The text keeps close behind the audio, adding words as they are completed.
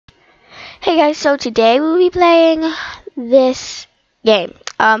Hey guys, so today we'll be playing this game.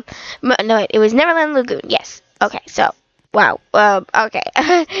 No, wait, it was Neverland Lagoon. Yes. Okay, so wow. Okay,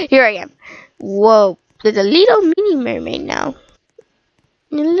 here I am. Whoa, there's a little mini mermaid now.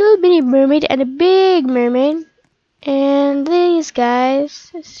 A little mini mermaid and a big mermaid, and these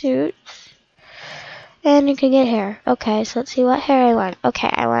guys suits. And you can get hair. Okay, so let's see what hair I want. Okay,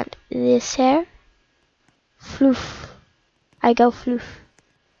 I want this hair. Floof. I go floof.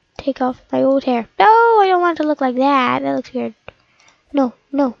 Take off my old hair. No, I don't want to look like that. That looks weird. No,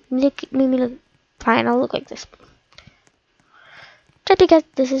 make me look fine. I'll look like this. Just because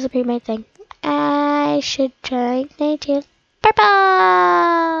this is a pre-made thing. I should try native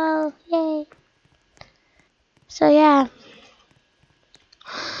purple. Yay. So yeah.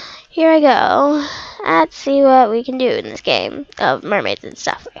 Here I go. Let's see what we can do in this game of mermaids and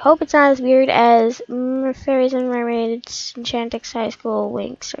stuff. I hope it's not as weird as Fairies and Mermaids, Enchantix High School,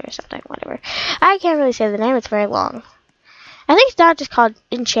 Winx, or something, whatever. I can't really say the name, it's very long. I think it's not just called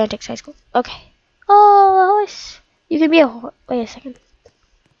Enchantix High School. Okay. Oh, horse. You can be a horse. Wait a second.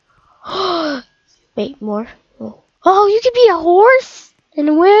 Wait, more. Oh, you can be a horse? And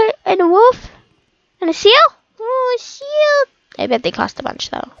a wolf? And a seal? Oh, a seal. I bet they cost a bunch,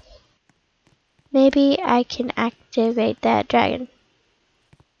 though. Maybe I can activate that dragon.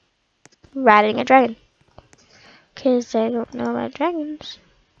 Riding a dragon. Because I don't know about dragons.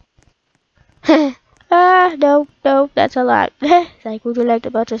 No, that's a lot. It's like, would you like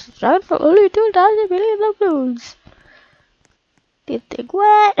to purchase a dragon for only 2,000 million dollars? Do you think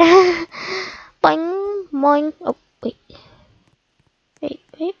what? Boing, boing. Oh, wait. Wait.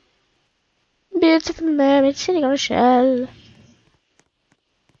 Beautiful mermaid sitting on a shell.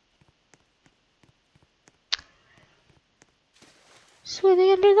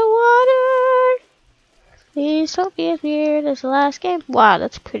 Swimming under the water. Please don't be as weird as the last game. Wow,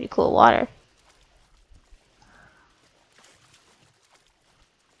 that's pretty cool water.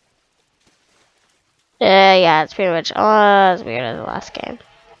 Yeah, it's pretty much as weird as the last game.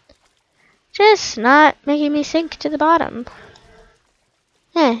 Just not making me sink to the bottom.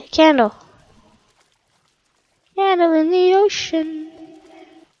 Candle. Candle in the ocean.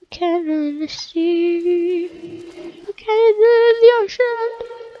 Candle in the sea. Candle in the ocean.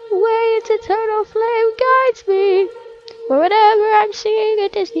 Where its eternal flame guides me. Or whenever I'm singing a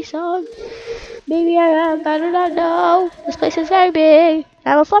Disney song. Maybe I do not know. This place is very big.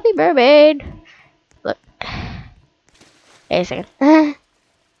 I'm a floppy mermaid. Look. Wait a second.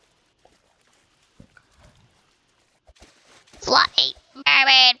 Floppy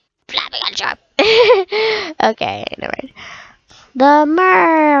mermaid. Floppy on shore. Okay, never mind. The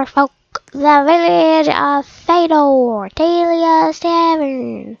merfolk. The village of Fedor, Talia's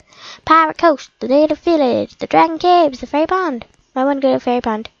Tavern, Pirate Coast, the native village, the Dragon Caves, the Fairy Pond. I want to go to Fairy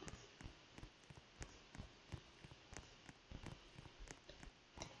Pond.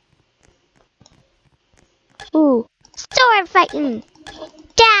 Ooh, sword fighting!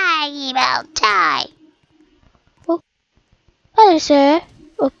 Die, evil, die! Oh, hello, sir.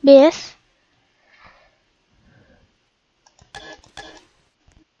 Oh, miss.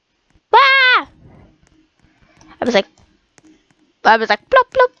 I was like, plop,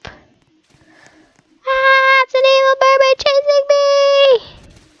 plop. Ah, it's an evil mermaid chasing me.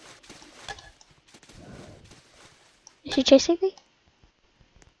 Is she chasing me?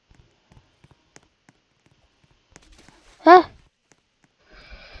 Huh?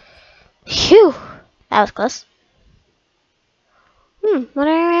 Phew, that was close. Where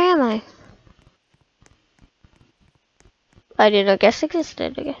am I? I didn't guess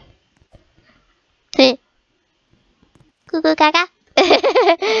existed again. Cuckoo caca.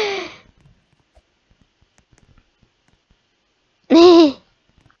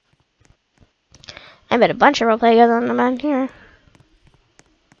 I bet a bunch of roleplay goes on around here.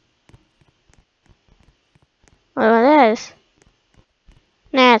 What about this?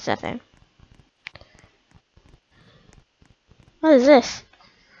 Nah, it's nothing. What is this?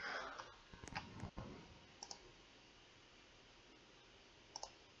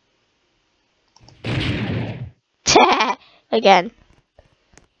 Again.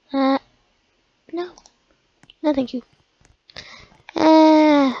 No, thank you.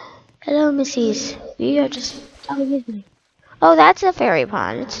 Hello, missies. We are just talking with me. Oh, that's a fairy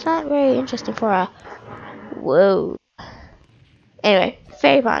pond. It's not very interesting for a. Whoa. Anyway,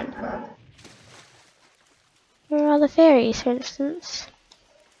 fairy pond. Where are all the fairies, for instance?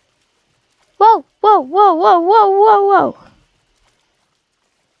 Whoa!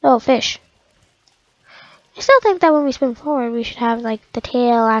 Oh, fish. I still think that when we swim forward, we should have like the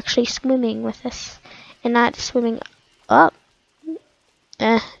tail actually swimming with us and not swimming up.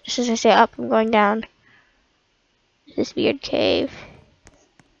 Just as I say up, I'm going down this weird cave.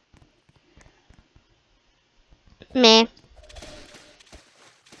 Meh.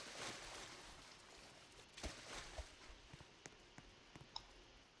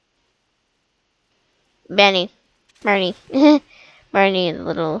 Benny. Bernie. Bernie, the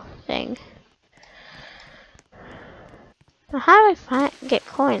little thing. Now how do I get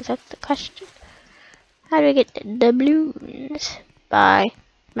coins? That's the question. How do I get the doubloons? By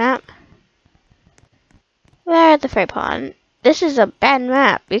map. Where at the fairy pond? This is a bad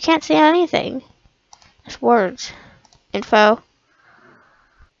map. You can't see anything. Just words. Info.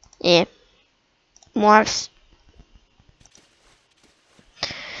 Yeah. Morphs.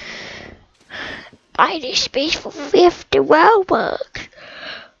 Buy this space for 50 Robux.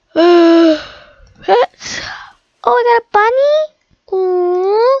 That's... Oh, I got a bunny?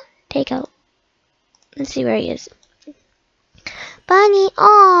 Ooh. Take out. Let's see where he is. Bunny.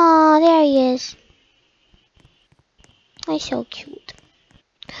 Oh, there he is. He's so cute.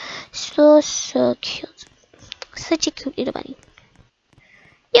 So cute. Such a cute little bunny.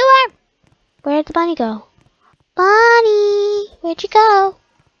 You are! Where'd the bunny go? Bunny! Where'd you go?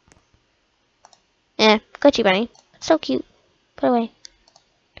 Glitchy bunny. So cute. Put away.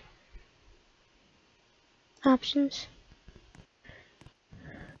 Options.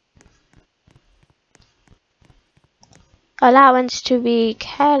 Allowance to be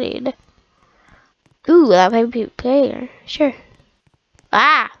carried. Ooh, that might be player. Sure.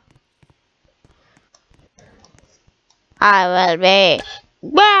 Ah! I will be.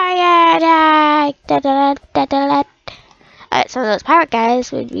 Some of those pirate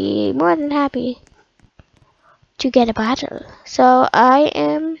guys would be more than happy to get a battle. So I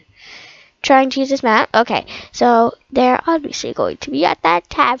am trying to use this map. Okay, so they're obviously going to be at that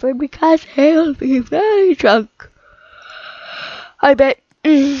tavern because they'll be very drunk. I bet.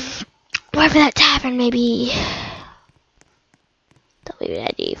 Wherever that tavern may be, they'll be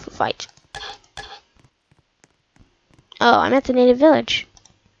ready for fight. Oh, I'm at the native village,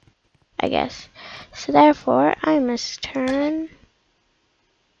 I guess. So therefore, I must turn.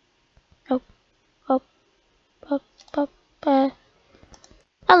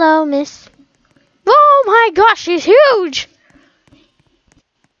 Hello, miss. Oh my gosh, she's huge!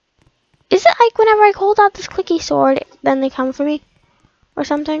 Is it like whenever I hold out this clicky sword, then they come for me? Or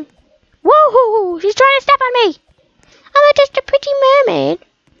something? Whoa! She's trying to step on me! I'm just a pretty mermaid.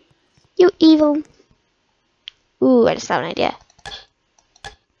 You evil. Ooh, I just thought of an idea.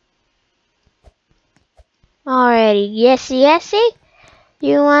 Alrighty, yesy.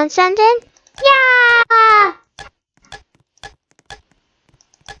 You want something? Yeah!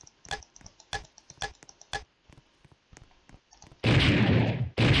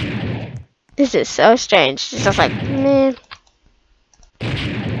 This is so strange. It's just like, meh.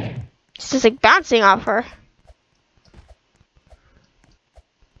 It's just like bouncing off her.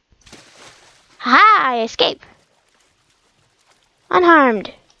 Ha! I escape.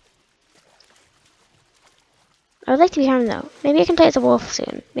 Unharmed. I would like to be harmed though. Maybe I can play as a wolf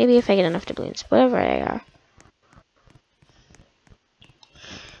soon. Maybe if I get enough doubloons. Whatever they are.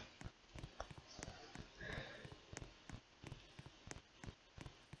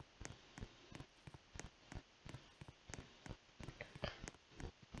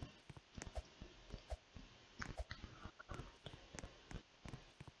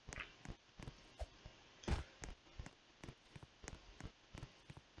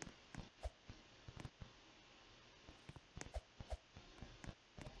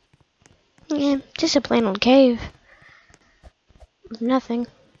 Yeah, just a plain old cave. With nothing.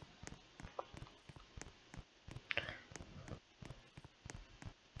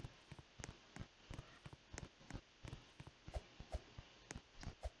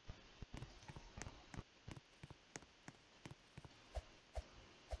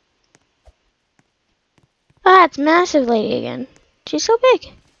 Ah, it's Massive Lady again. She's so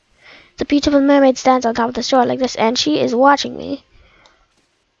big. The beautiful mermaid stands on top of the shore like this, and she is watching me.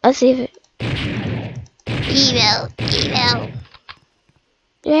 Let's see if it... Evil.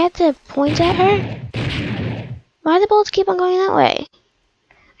 Do I have to point at her? Why do the bullets keep on going that way?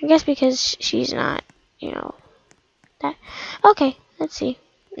 I guess because she's not, you know, that. Okay, let's see.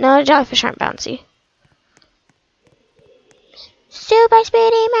 No, jellyfish aren't bouncy. Super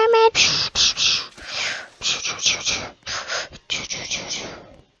speedy mermaid.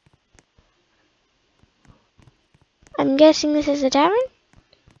 I'm guessing this is a tavern?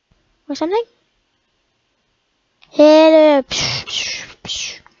 Or something? Hit it.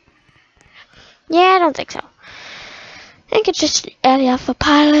 Yeah, I don't think so. I think it's just an area for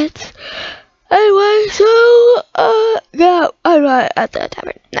pilots. Anyway, so, no, I'm not at the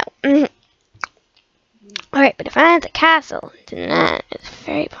tavern. No. Alright, but if I'm at the castle, then that is a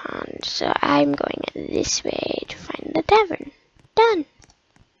fairy pond. So I'm going this way to find the tavern. Done.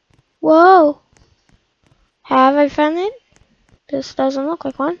 Whoa. Have I found it? This doesn't look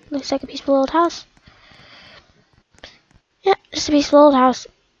like one. Looks like a peaceful old house. Yeah, just a peaceful old house.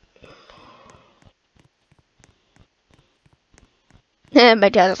 My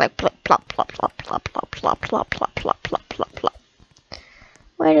dad is like plop, plop, plop, plop, plop, plop, plop, plop, plop, plop, plop, plop, plop.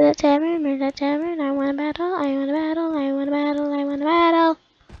 Where to the tavern? Where to the tavern? I want a battle. I want a battle. I want a battle. I want a battle.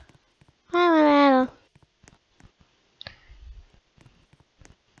 I want a battle.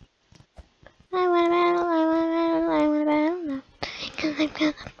 I want a battle. I want a battle. I want a battle. No. Because I'm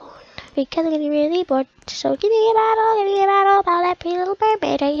kind of bored. Because I'm getting really bored. So give me a battle. Give me a battle about that pretty little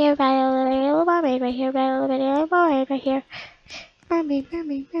mermaid right here. Battle little mermaid right here. Battle little mermaid right here. Mermaid,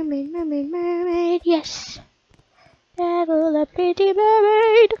 mermaid, mermaid, mermaid, mermaid. Yes. Battle the pretty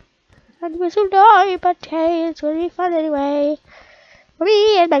mermaid. And we will die, but hey, it's gonna be fun anyway. For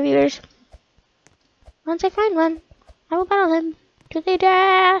me and my viewers. Once I find one, I will battle him to the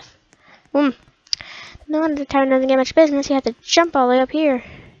death. No wonder the town doesn't get much business. You have to jump all the way up here.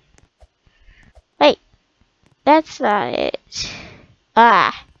 Wait, that's not it.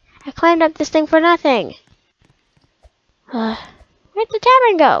 Ah, I climbed up this thing for nothing. Where'd the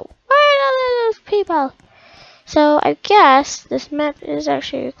tavern go? Where are all those people? So I guess this map is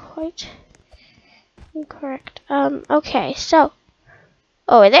actually quite incorrect. Okay, so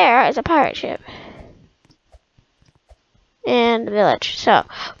over there is a pirate ship. And the village. So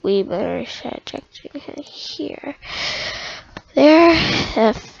we better check here. There,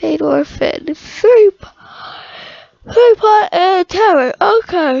 the Fedor Fed. Fairy pot and tower.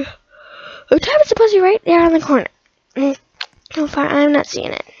 Okay. The tower's supposed to be right there on the corner. So far, I'm not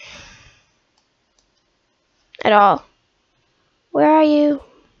seeing it. At all. Where are you?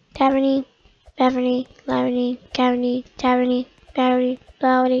 Taverny, Beverny, Laverny, Caverny, Taverny, Battery,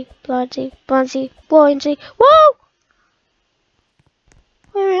 Blowity, Blodsy, Blunsy, Buoyancy. Whoa!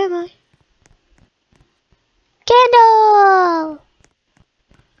 Where am I? Candle!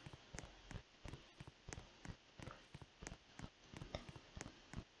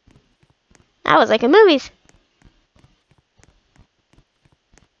 That was like in movies.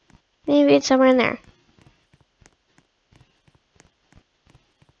 Maybe it's somewhere in there.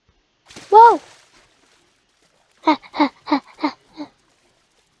 Whoa! Ha, ha, ha, ha, ha.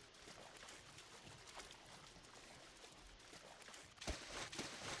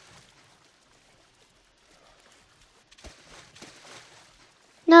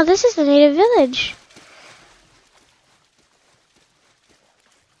 No, this is the native village.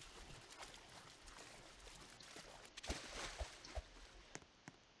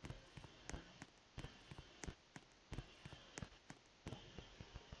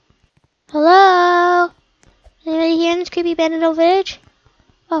 Hello? Anybody here in this creepy abandoned village?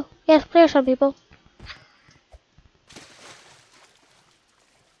 Oh, yes, there are some people.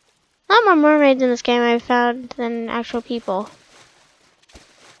 A lot more mermaids in this game I've found than actual people.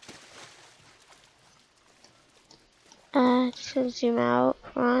 Just gonna zoom out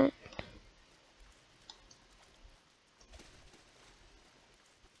front.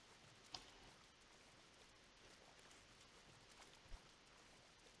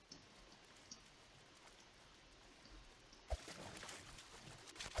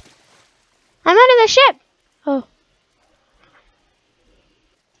 I'm under the ship! Oh.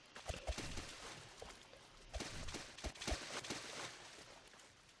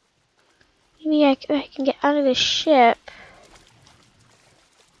 Maybe I can get out of the ship.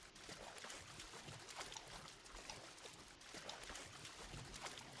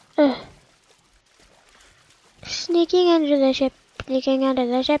 Ugh. Sneaking under the ship, sneaking under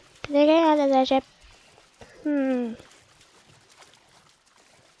the ship, sneaking under the ship.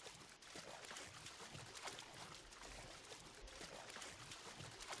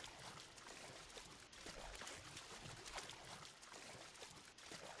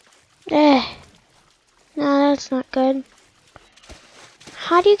 No, that's not good.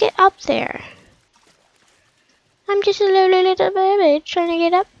 How do you get up there? I'm just a little baby trying to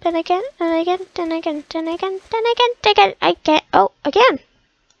get up, and I can't, and I can't, and I can't, and I can't, and I can't, I can't. Oh, again.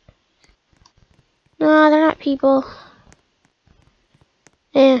 No, they're not people.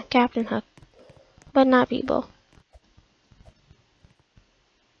 Captain Hook, but not people.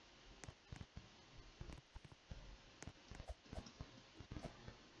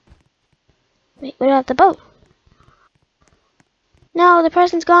 Wait, what about the boat? No, the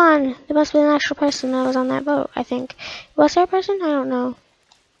person's gone. There must be an actual person that was on that boat, I think. Was there a person? I don't know.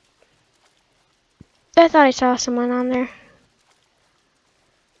 I thought I saw someone on there.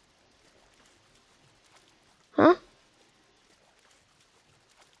 Huh?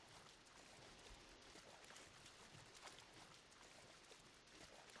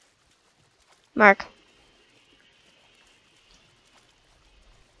 Mark.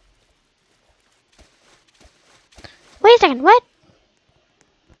 Wait a second, what?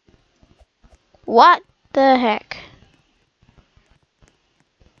 What the heck?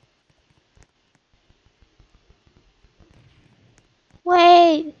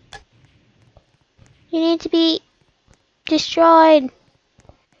 Wait. You need to be destroyed.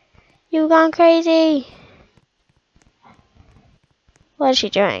 You've gone crazy. What is she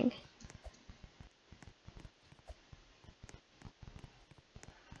doing?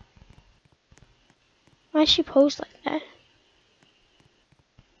 Why is she posed like that?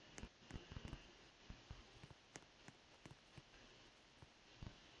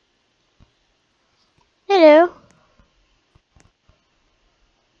 Hello.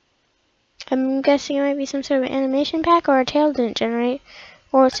 I'm guessing it might be some sort of animation pack, or a tail didn't generate.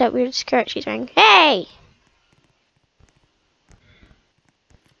 Or it's that weird skirt she's wearing. Hey!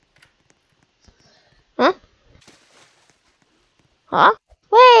 Huh? Huh?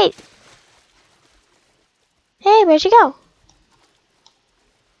 Wait! Hey, where'd she go?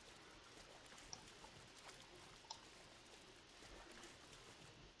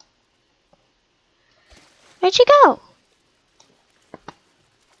 Where'd she go?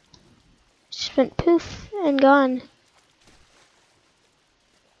 She went poof and gone.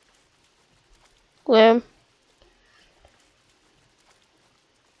 Gloom.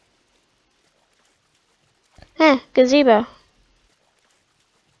 Gazebo.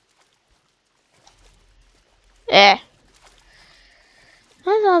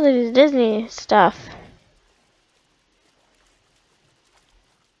 What's all this Disney stuff?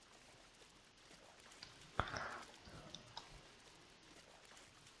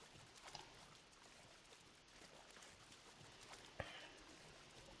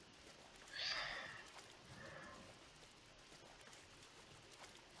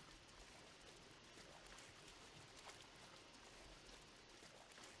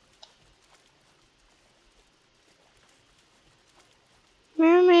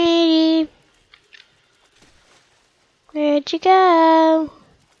 Mermaid. Where'd you go?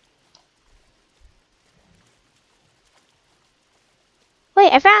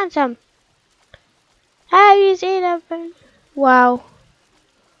 Wait, I found some. Have you seen them? Wow.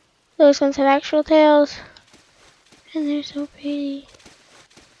 Those ones have actual tails. And they're so pretty.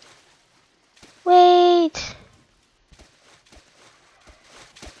 Wait.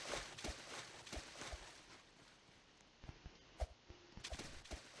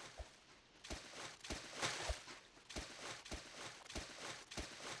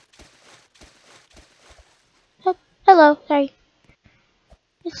 Oh, hello. Sorry.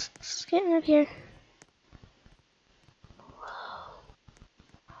 Just getting up here.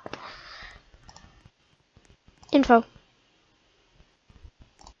 Info.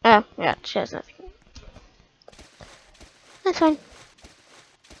 Oh, yeah, she has nothing. That's fine.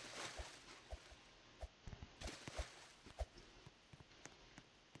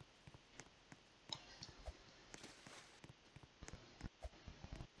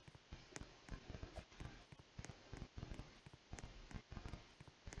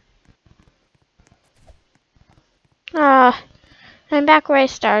 I'm back where I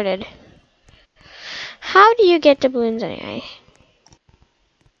started. How do you get doubloons anyway?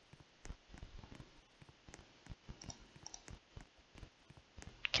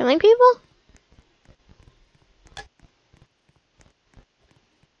 Killing people?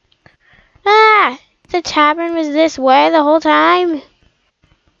 Ah! The tavern was this way the whole time?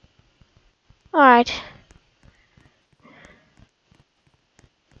 Alright.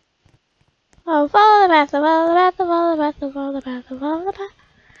 Oh, follow the path, follow the path, follow the path, follow the path, follow the path.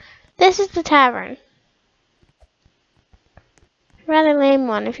 This is the tavern. Rather lame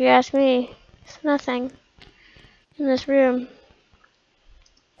one, if you ask me. There's nothing in this room.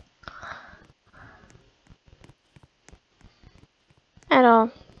 At all.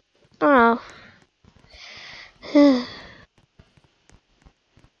 Oh.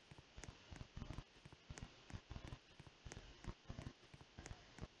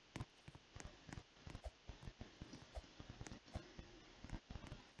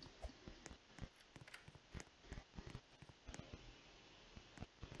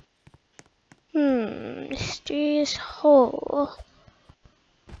 Mysterious hole.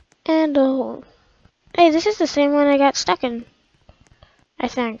 And a hole. Hey, this is the same one I got stuck in. I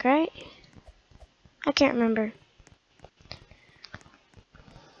think, right? I can't remember.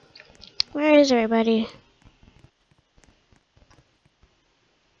 Where is everybody?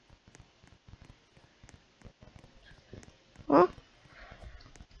 Huh?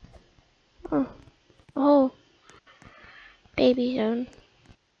 Oh. Oh. Baby zone.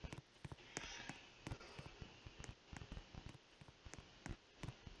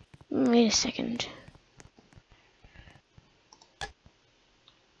 Wait a second.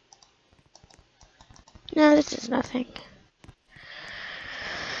 No, this is nothing.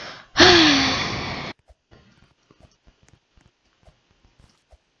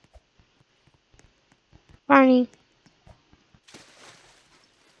 Barney.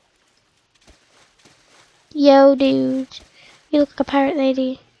 Yo, dude. You look like a pirate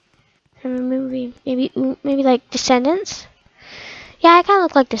lady from a movie. Maybe like Descendants? Yeah, I kind of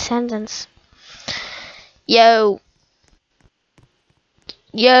look like Descendants. Yo.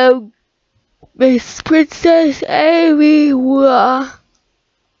 Yo. Miss Princess Amy.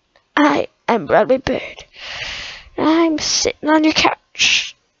 I am Broadway Bird. I'm sitting on your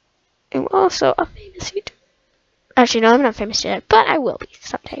couch. I'm also a famous YouTuber. Actually, no, I'm not famous yet, but I will be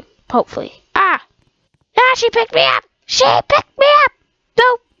someday. Hopefully. Ah! Ah, she picked me up! She picked me up!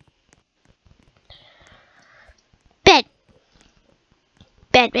 Go! Bed.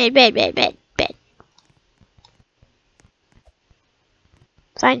 Bed, bed, bed, bed, bed, bed.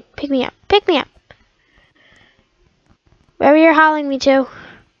 Fine, pick me up. Pick me up. Wherever you're hauling me to. Am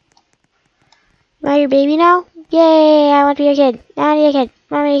I your baby now? Yay, I want to be your kid. I want to be your kid.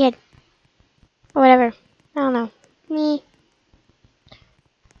 I want to be your kid. Or whatever. I don't know. Me.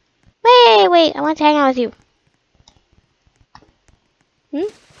 Wait, I want to hang out with you.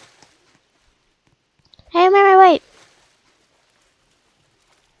 Hey, Mermaid, wait.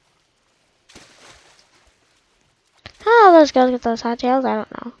 How those girls get those hot tails? I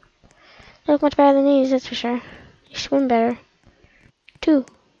don't know. They look much better than these, that's for sure. They swim better. Too.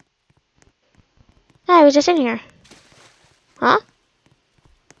 I was just in here. Huh?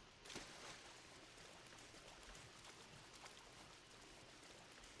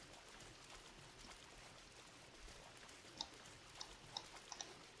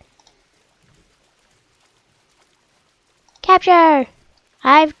 Capture!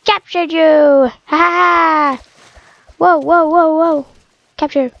 I've captured you! Ha ha ha! Whoa, whoa, whoa, whoa!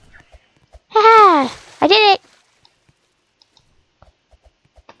 Capture! Ha ha! I did it!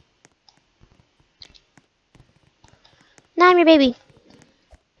 Now I'm your baby.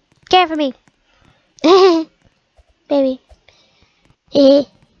 Care for me. Baby. Hee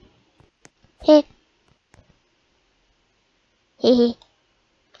hee. Hee hee.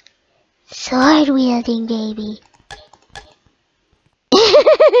 Sword wielding baby.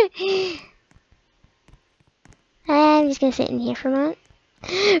 I'm just gonna sit in here for a moment.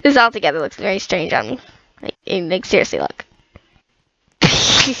 This altogether looks very strange on me. Like seriously, look.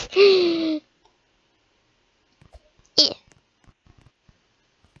 Yeah.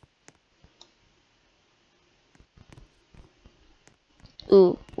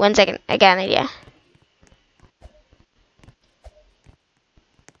 Ooh, 1 second. I got an idea.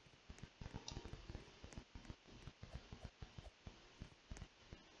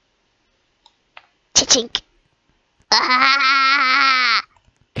 Cha-chink. Ah!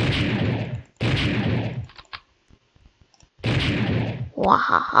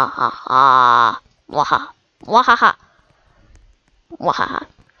 Wahahaha. Waha. Wahaha. Wahaha.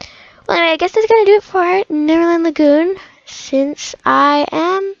 Well, anyway, I guess that's gonna do it for Neverland Lagoon, since I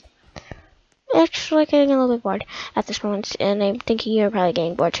am actually getting a little bit bored at this moment, and I'm thinking you're probably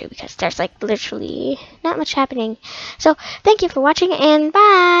getting bored too, because there's like literally not much happening. So, thank you for watching, and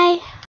bye!